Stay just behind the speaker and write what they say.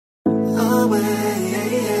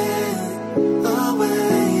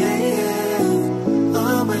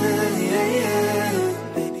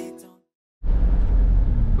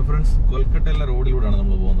കൊൽക്കട്ടയിലെ റോഡിലൂടെയാണ്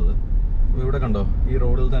നമ്മൾ പോകുന്നത്. അപ്പോൾ ഇവിടെ കണ്ടോ, ഈ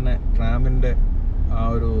റോഡിൽ തന്നെ ട്രാമിൻ്റെ ആ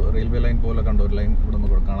ഒരു റെയിൽവേ ലൈൻ പോലെ കണ്ടോ ഒരു ലൈൻ ഇവിടെ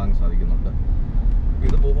നമുക്ക് കാണാൻ സാധിക്കുന്നുണ്ട്.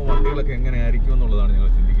 ഇത് പോകുമ്പോൾ വണ്ടികളൊക്കെ എങ്ങനെയായിരിക്കും എന്നുള്ളതാണ് ഞങ്ങൾ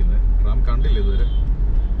ചിന്തിക്കുന്നത്. ട്രാം കണ്ടില്ല ഇതുവരെ,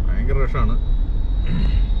 ഭയങ്കര റഷാണ്.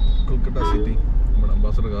 കൊൽക്കട്ട സിറ്റി, നമ്മുടെ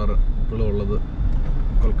അംബാസഡർ കാർ ഇപ്പോഴും ഉള്ളത്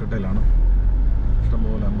കൊൽക്കട്ടയിലാണ്.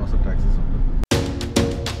 ഇഷ്ടംപോലെ അംബാസഡർ ടാക്സീസ് ഉണ്ട്.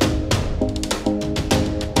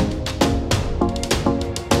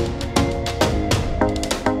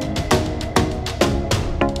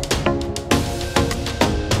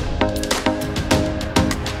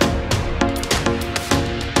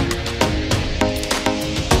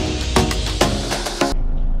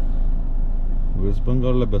 വെസ്റ്റ്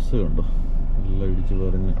ബംഗാളിലെ ബസ് കണ്ടോ, എല്ലാം ഇടിച്ച്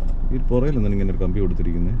പറഞ്ഞ്. ഈ പുറയിൽ എന്താണ് ഇങ്ങനെ ഒരു കമ്പി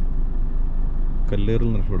കൊടുത്തിരിക്കുന്നത്? കല്ലേറിൽ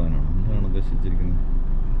രക്ഷപ്പെടാനാണ്, എന്താണ് ഉദ്ദേശിച്ചിരിക്കുന്നത്?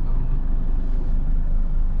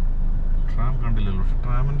 ട്രാം കണ്ടില്ലല്ലോ, പക്ഷെ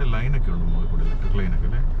ട്രാമിൻ്റെ ലൈനൊക്കെ ഉണ്ട് മുകളിൽ കൂടി, ഇലക്ട്രിക് ലൈനൊക്കെ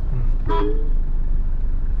അല്ലേ?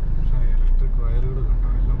 ഇലക്ട്രിക് വയറുകൾ കണ്ടോ,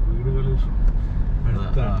 എല്ലാം വീടുകളിൽ.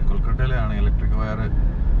 കൊൽക്കട്ടയിലാണ് ഇലക്ട്രിക് വയർ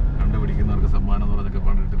കണ്ടുപിടിക്കുന്നവർക്ക് സമ്മാനം എന്ന് പറഞ്ഞൊക്കെ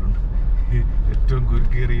പണ്ടിട്ടിട്ടുണ്ട്. ഏറ്റവും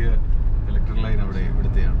കുരുക്കേറിയ ഇലക്ട്രിക് ലൈൻ അവിടെ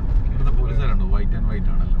ഇവിടുത്തെയാണ്. ഇവിടുത്തെ പോലീസുകാരുണ്ടോ, വൈറ്റ് ആൻഡ് വൈറ്റ്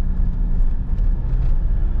ആണല്ലോ.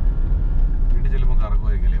 വീട്ടിൽ ചെല്ലുമ്പോൾ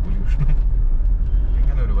കറക്കുമായിരിക്കില്ലേ പൊല്യൂഷൻ.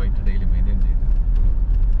 എങ്ങനെ ഒരു വൈറ്റ് ഡെയിലി മെയിൻറ്റെയിൻ ചെയ്ത്?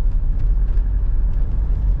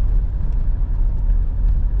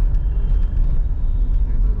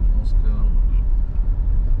 ഏതൊരു മോസ്ക് കാണുന്നുണ്ടല്ലോ.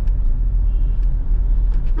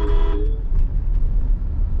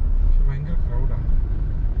 ഭയങ്കര ക്രൗഡാണ്.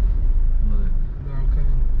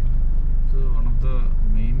 ഇത് വൺ ഓഫ് ദ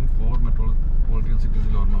മെയിൻ 4 മെട്രോപൊളിറ്റൻ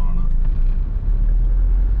സിറ്റീസിൽ ഒരെണ്ണമാണ്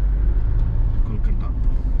കൊൽക്കട്ട.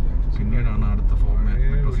 പിന്നീടാണ് അടുത്ത 4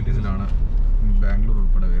 മെട്രോ സിറ്റീസിലാണ് ബാംഗ്ലൂർ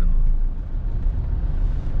ഉൾപ്പെടെ വരുന്നത്.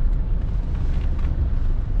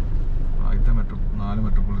 ആദ്യത്തെ 4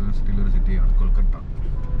 മെട്രോപൊളിറ്റൻ സിറ്റിയിലൊരു സിറ്റിയാണ് കൊൽക്കട്ട.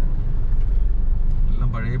 എല്ലാം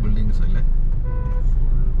പഴയ ബിൽഡിങ്സ് അല്ലേ?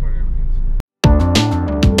 പഴയ buildings.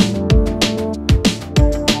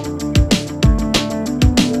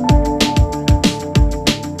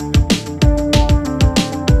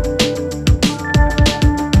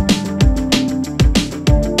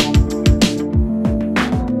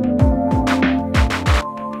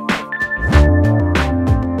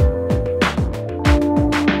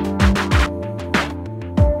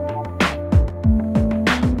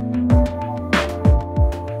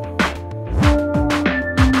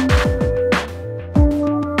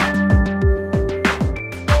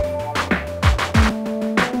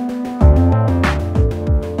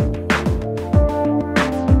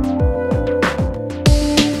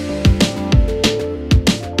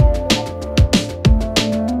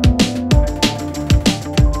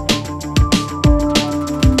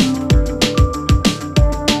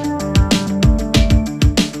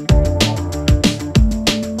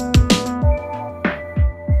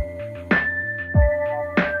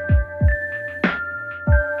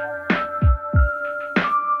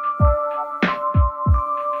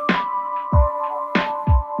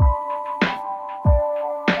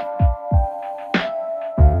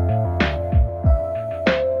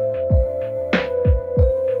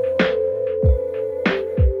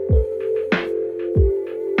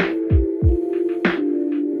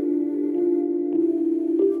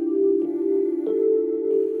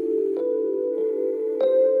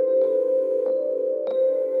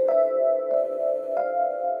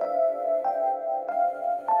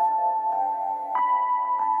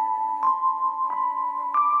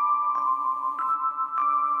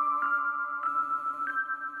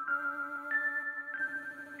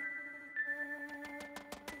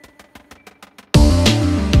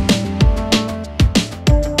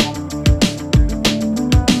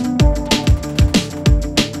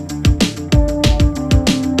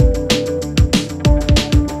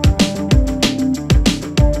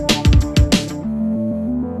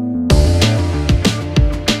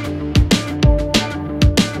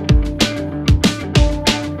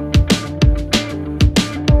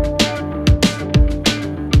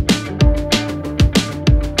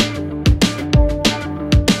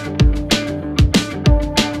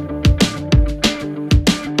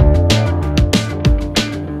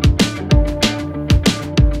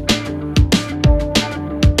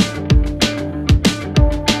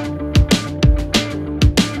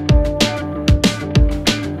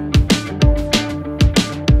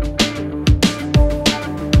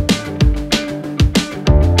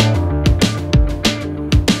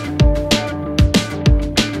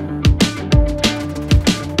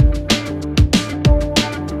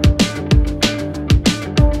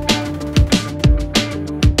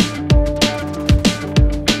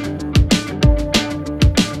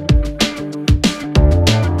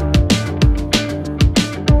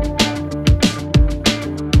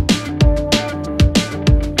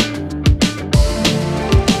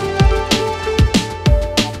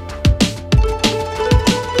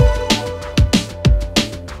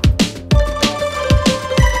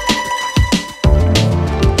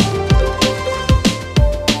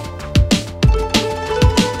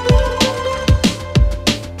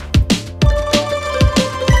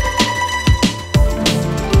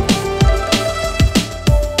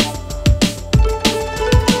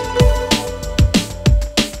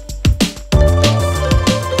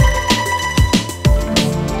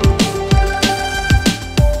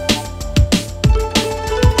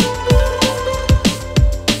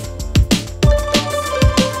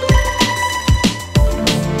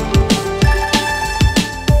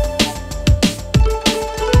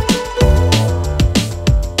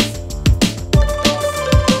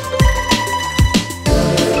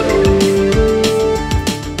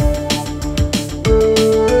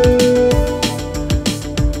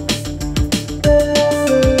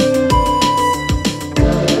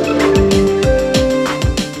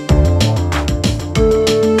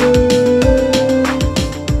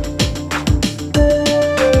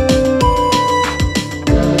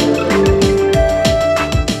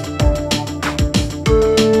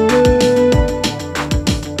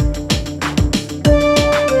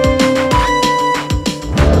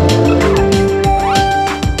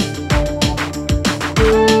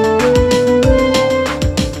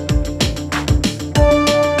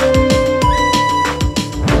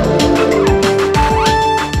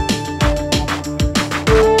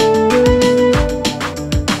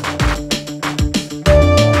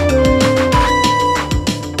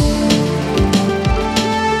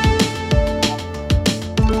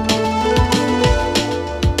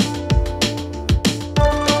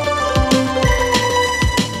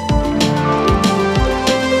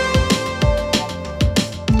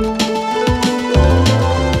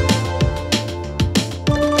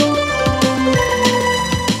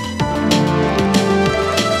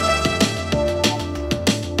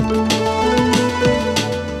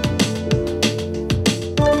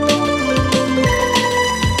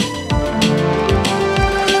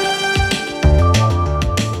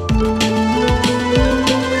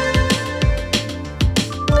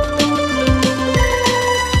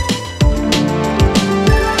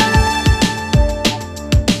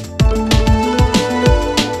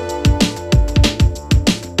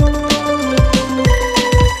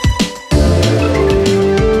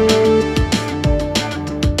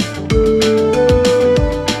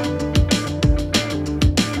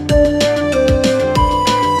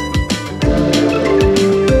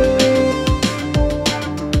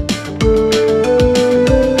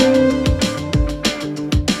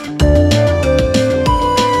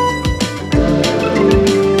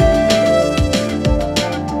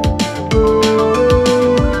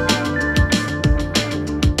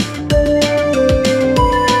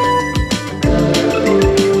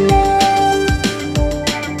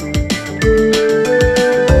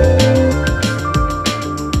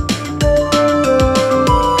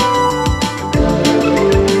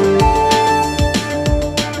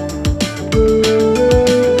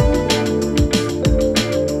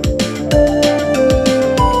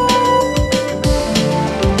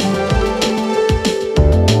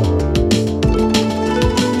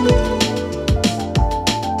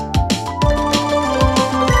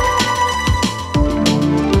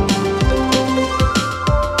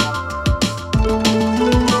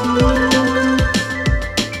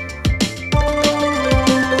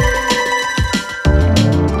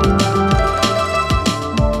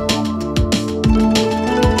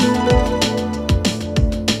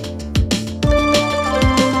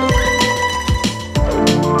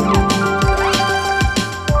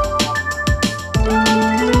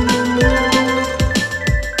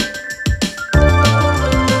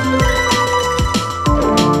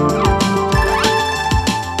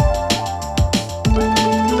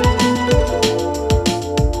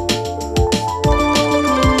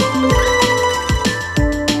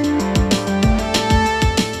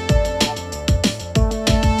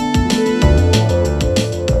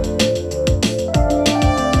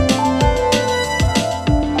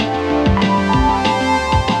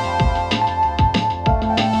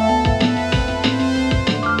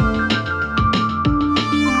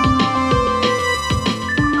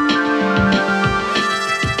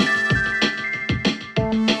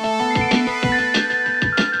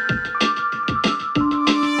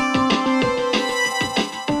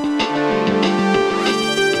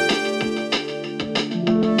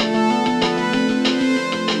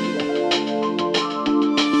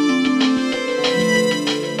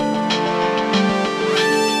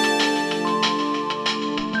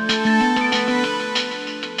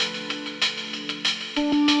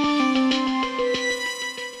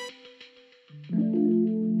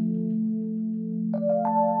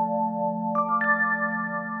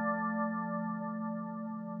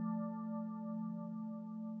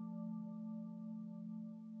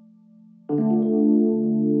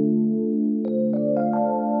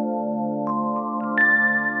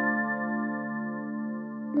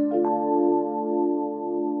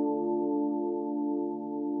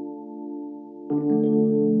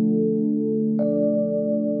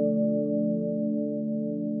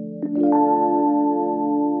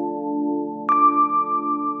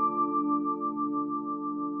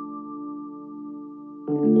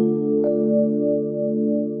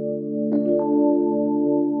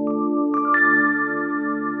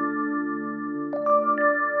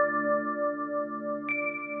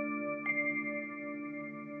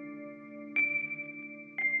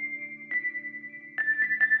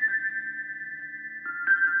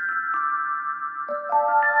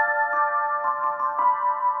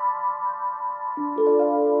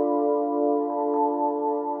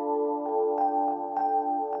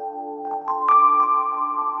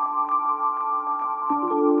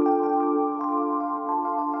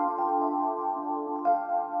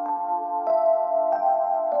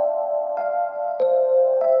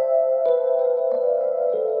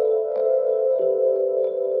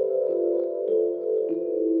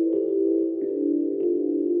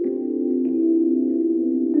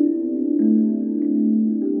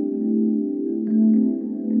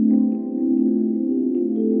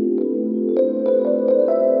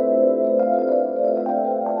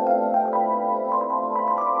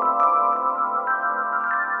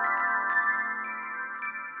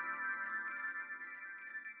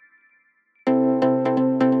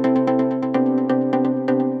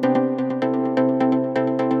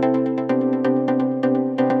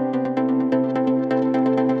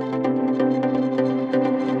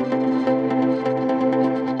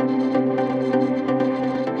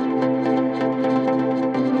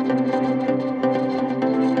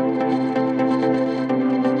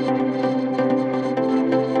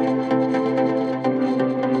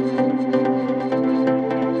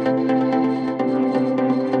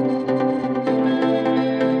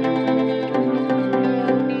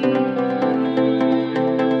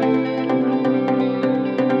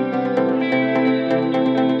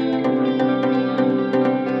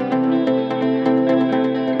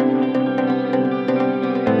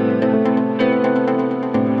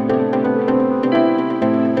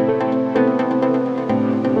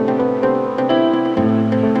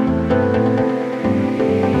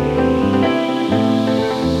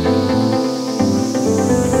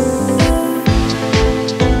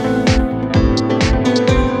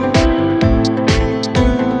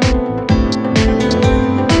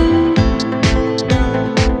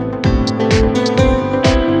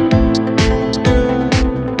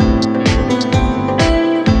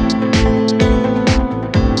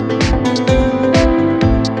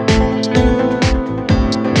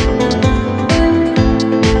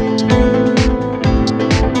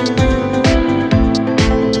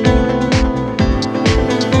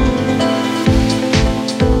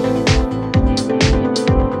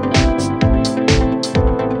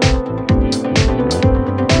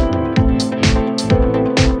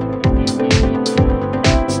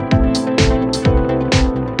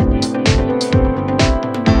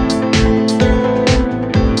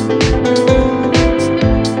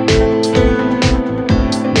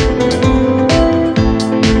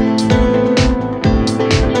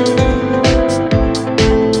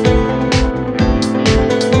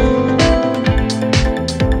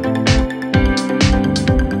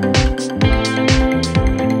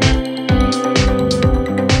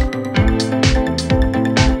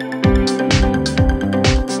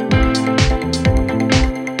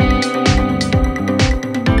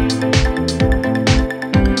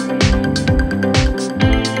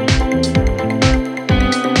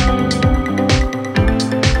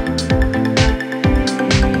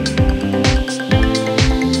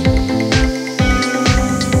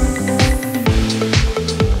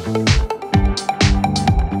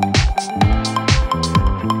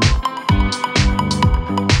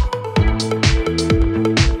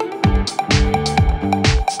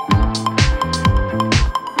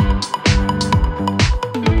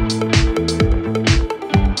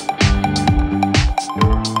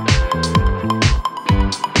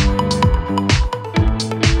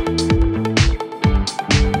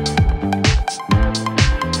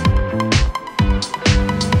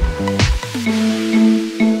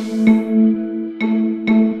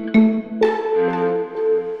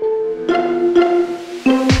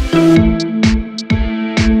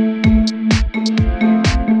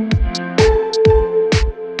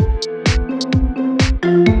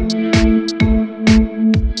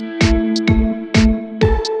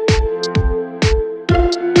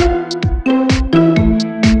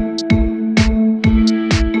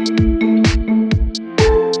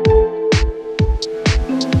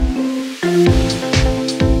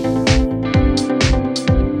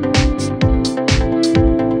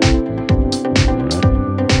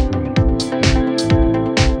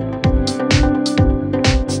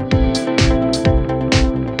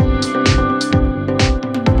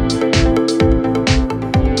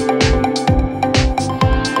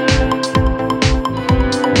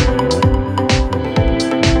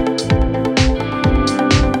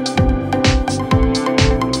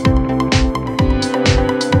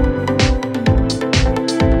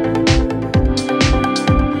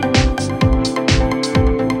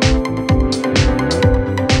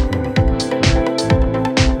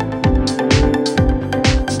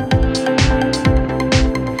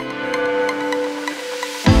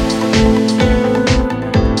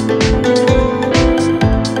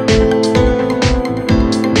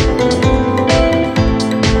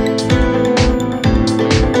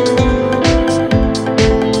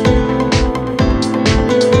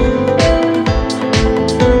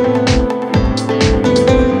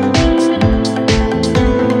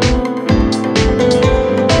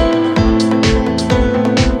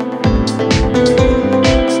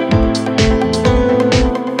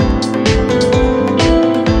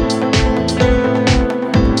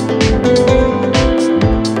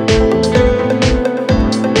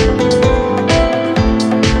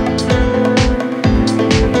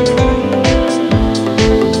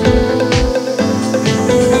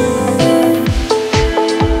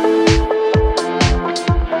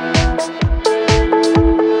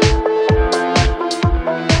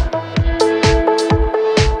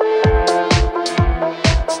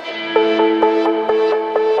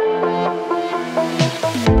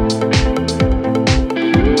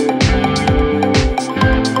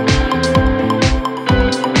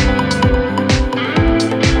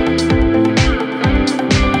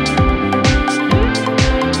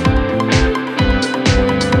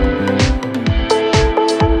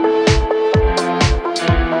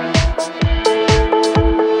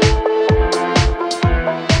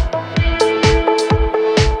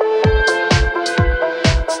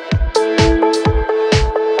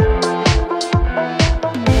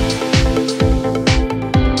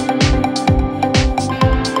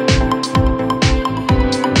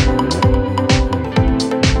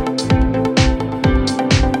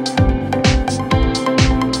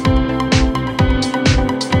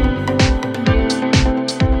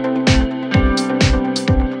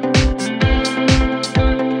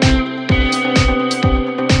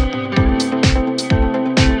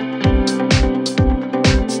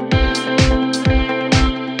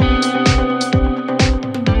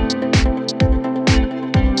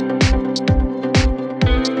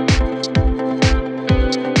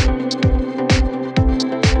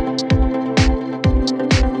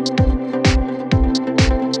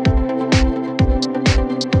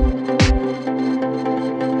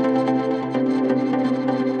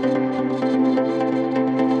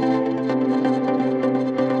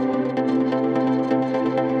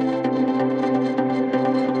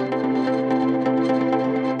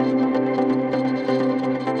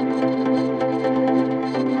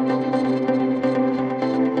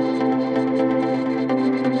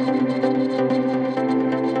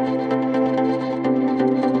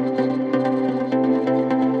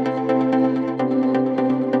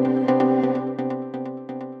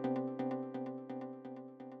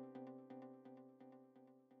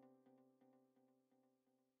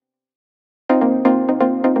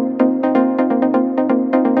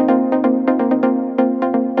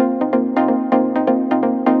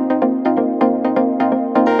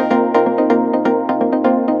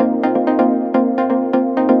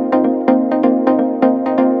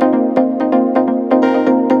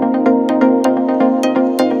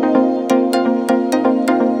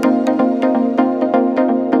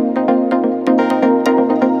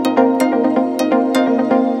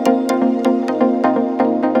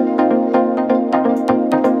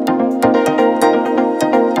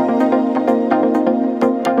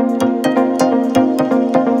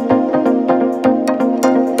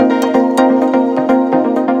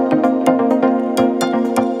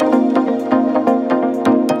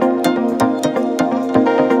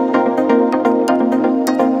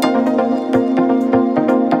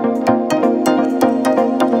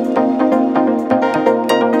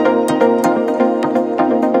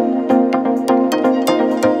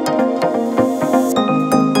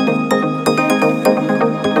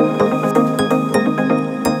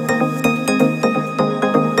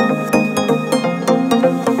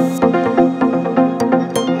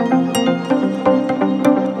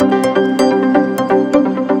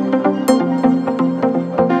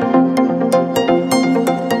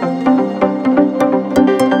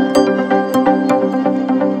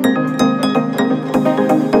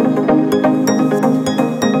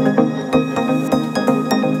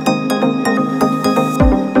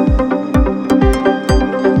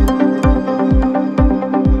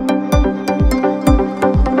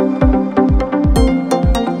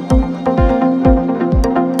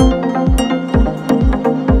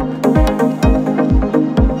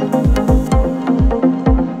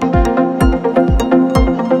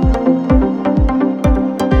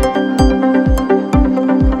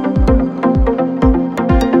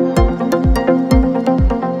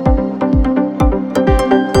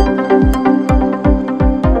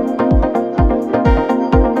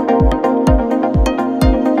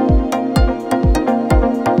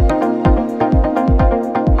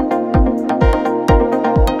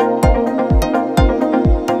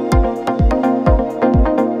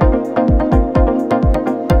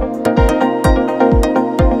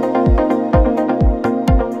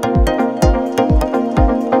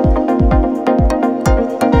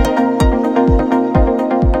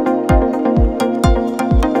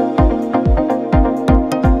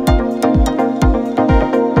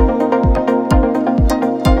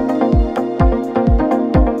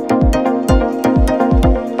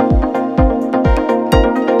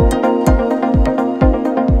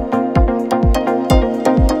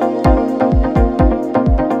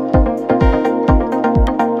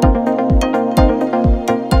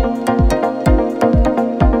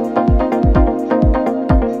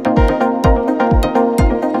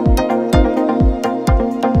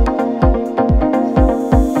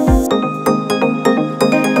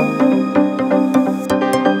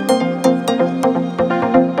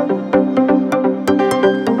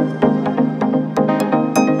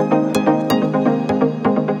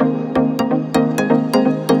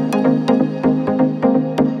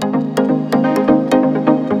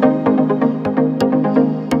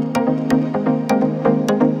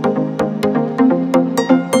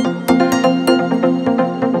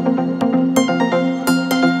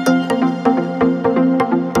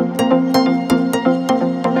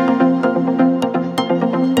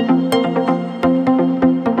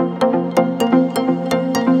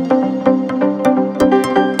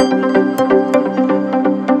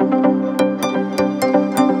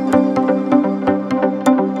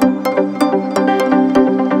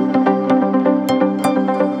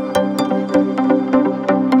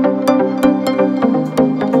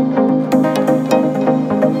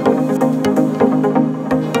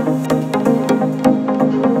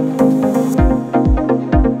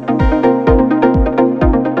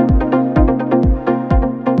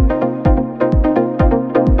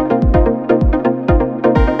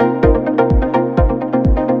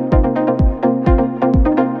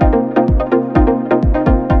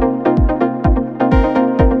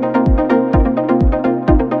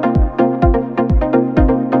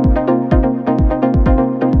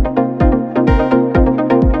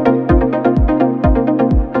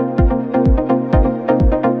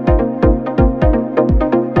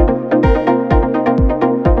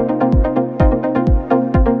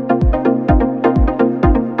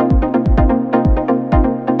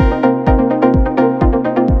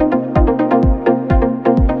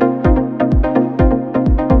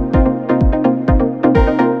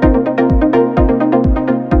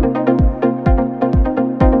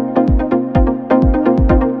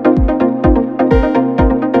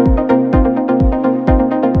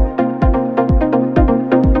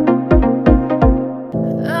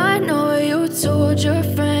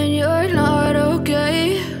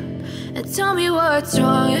 what's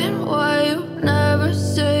wrong and why you never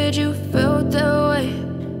said you felt that way.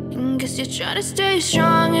 And guess you're trying to stay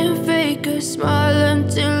strong and fake a smile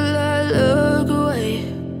until I look away.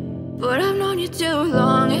 But I've known you too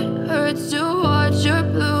long, it hurts to watch your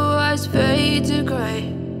blue eyes fade to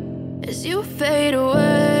grey as you fade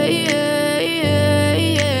away,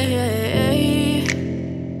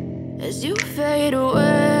 as you fade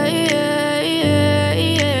away.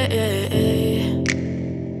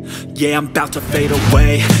 Yeah, I'm about to fade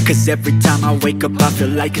away, cause every time I wake up I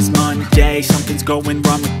feel like it's Monday. Something's going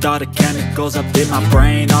wrong with all the chemicals up in my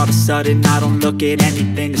brain. All of a sudden I don't look at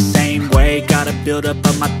anything the same way. Gotta build up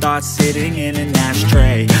of my thoughts sitting in an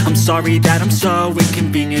ashtray. I'm sorry that I'm so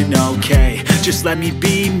inconvenient, okay. Just let me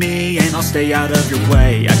be me and I'll stay out of your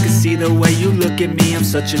way. I can see the way you look at me, I'm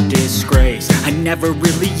such a disgrace. I never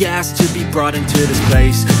really asked to be brought into this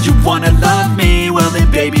place. You wanna love me? Well then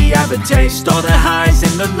baby have a taste. All the highs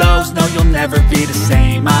and the lows, no you'll never be the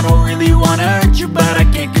same. I don't really wanna hurt you but I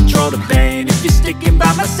can't control the pain. If you're sticking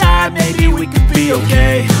by my side maybe we could be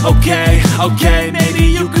okay. Okay, maybe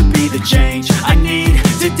you could be the change I need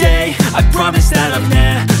today. I promise that I've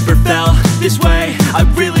never felt this way. I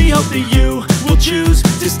really hope that you will choose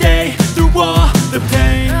to stay through all the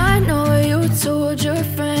pain. I know you told your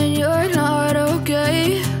friend you're not okay,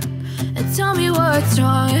 and tell me what's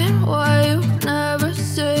wrong and why you never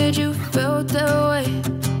said you felt that way.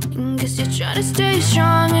 And guess you're trying to stay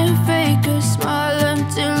strong and fake a smile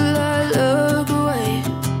until I look away.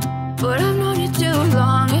 But I've known you too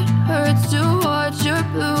long, it hurts to watch your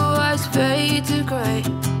blue eyes fade to grey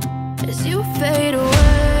as you fade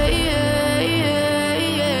away,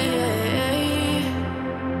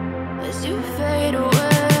 as you fade away,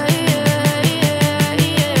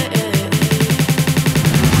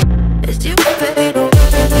 as you fade away.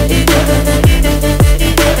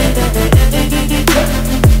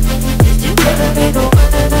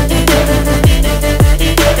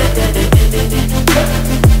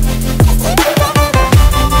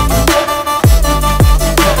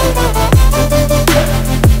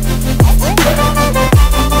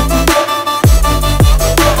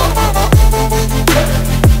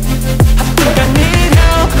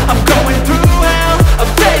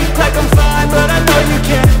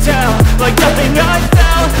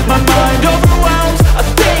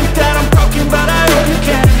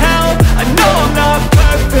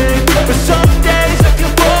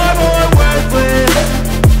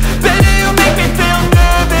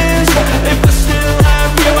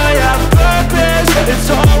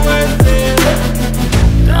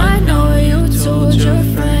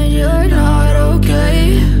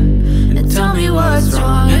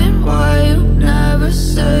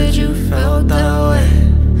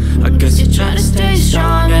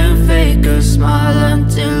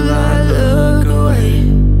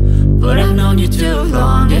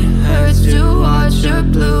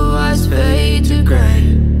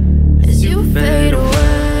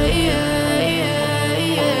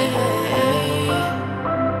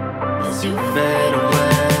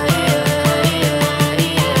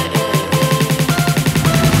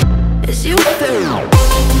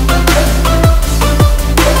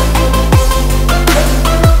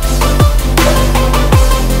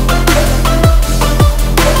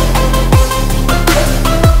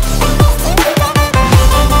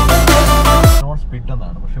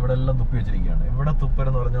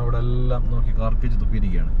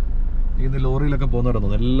 ലോറിയിലൊക്കെ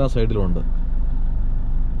പോകുന്നവരുന്നത് എല്ലാ സൈഡിലും ഉണ്ട്.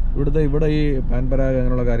 ഇവിടെ ഈ പാൻ പരാഗ്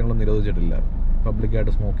അങ്ങനെയുള്ള കാര്യങ്ങളൊന്നും നിരോധിച്ചിട്ടില്ല.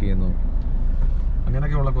 പബ്ലിക്കായിട്ട് സ്മോക്ക് ചെയ്യുന്നു,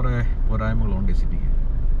 അങ്ങനെയൊക്കെയുള്ള കുറേ പോരായ്മകളുണ്ട് ഈ സിറ്റിക്ക്.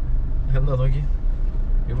 എന്താ നോക്കി,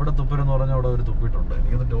 ഇവിടെ തുപ്പരെന്ന് പറഞ്ഞാൽ അവിടെ ഒരു തുപ്പിയിട്ടുണ്ട്.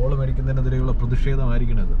 എനിക്കൊന്ന് ടോള് മേടിക്കുന്നതിനെതിരെയുള്ള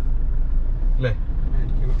പ്രതിഷേധമായിരിക്കണത് അല്ലേ?